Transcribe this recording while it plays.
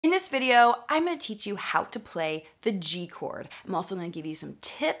In this video, I'm going to teach you how to play the G chord. I'm also going to give you some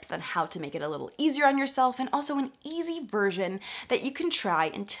tips on how to make it a little easier on yourself and also an easy version that you can try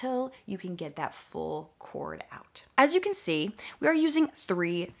until you can get that full chord out. As you can see, we are using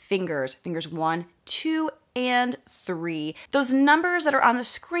 3 fingers, fingers 1, 2, and 3. Those numbers that are on the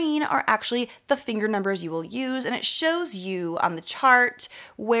screen are actually the finger numbers you will use, and it shows you on the chart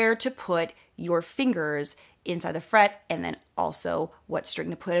where to put your fingers inside the fret and then also what string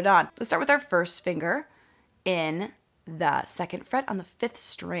to put it on. Let's start with our first finger in the 2nd fret on the 5th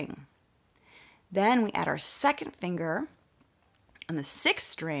string. Then we add our 2nd finger on the 6th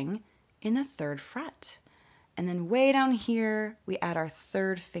string in the 3rd fret. And then way down here, we add our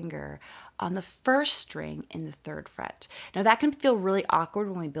 3rd finger on the 1st string in the 3rd fret. Now that can feel really awkward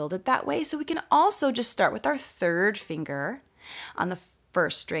when we build it that way, so we can also just start with our 3rd finger on the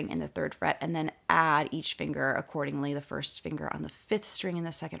 1st string in the 3rd fret and then add each finger accordingly, the 1st finger on the 5th string in the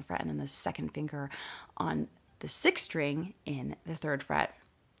 2nd fret and then the 2nd finger on the 6th string in the 3rd fret.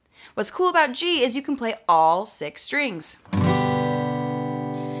 What's cool about G is you can play all 6 strings.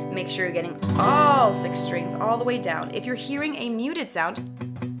 Make sure you're getting all 6 strings all the way down. If you're hearing a muted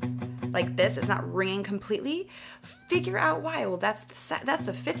sound like this, it's not ringing completely, figure out why. Well, that's the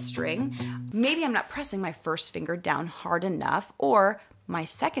 5th string. Maybe I'm not pressing my 1st finger down hard enough, or my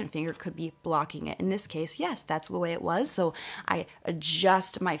 2nd finger could be blocking it. In this case, yes, that's the way it was. So I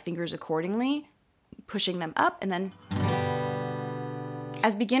adjust my fingers accordingly, pushing them up, and then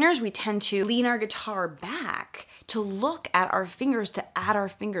as beginners, we tend to lean our guitar back to look at our fingers, to add our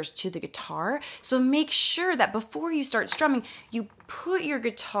fingers to the guitar. So make sure that before you start strumming, you put your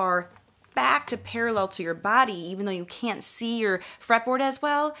guitar back to parallel to your body, even though you can't see your fretboard as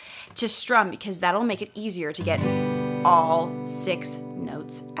well, to strum, because that'll make it easier to get all 6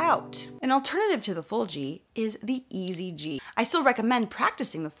 notes out. An alternative to the full G is the easy G. I still recommend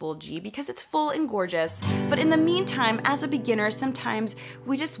practicing the full G because it's full and gorgeous, but in the meantime, as a beginner, sometimes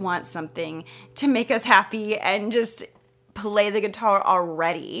we just want something to make us happy and just play the guitar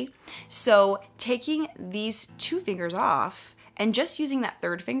already. So taking these 2 fingers off and just using that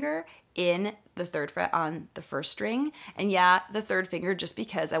 3rd finger in the 3rd fret on the 1st string, and yeah, the 3rd finger, just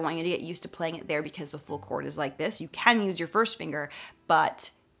because I want you to get used to playing it there because the full chord is like this. You can use your 1st finger,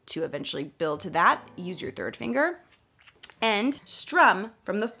 but to eventually build to that, use your 3rd finger and strum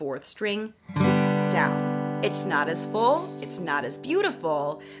from the 4th string down. It's not as full, it's not as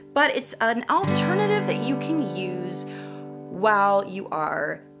beautiful, but it's an alternative that you can use while you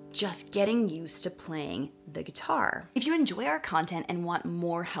are just getting used to playing the guitar. If you enjoy our content and want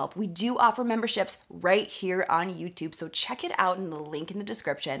more help, we do offer memberships right here on YouTube, so check it out in the link in the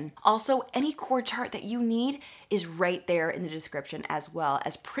description. Also, any chord chart that you need is right there in the description, as well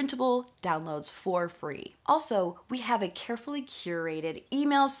as printable downloads for free. Also, we have a carefully curated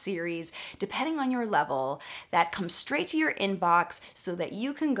email series, depending on your level, that comes straight to your inbox so that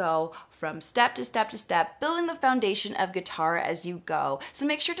you can go from step to step to step, building the foundation of guitar as you go. So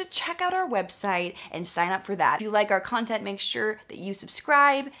make sure to check out our website and sign up for that. If you like our content, make sure that you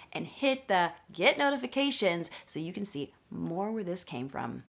subscribe and hit the get notifications so you can see more where this came from.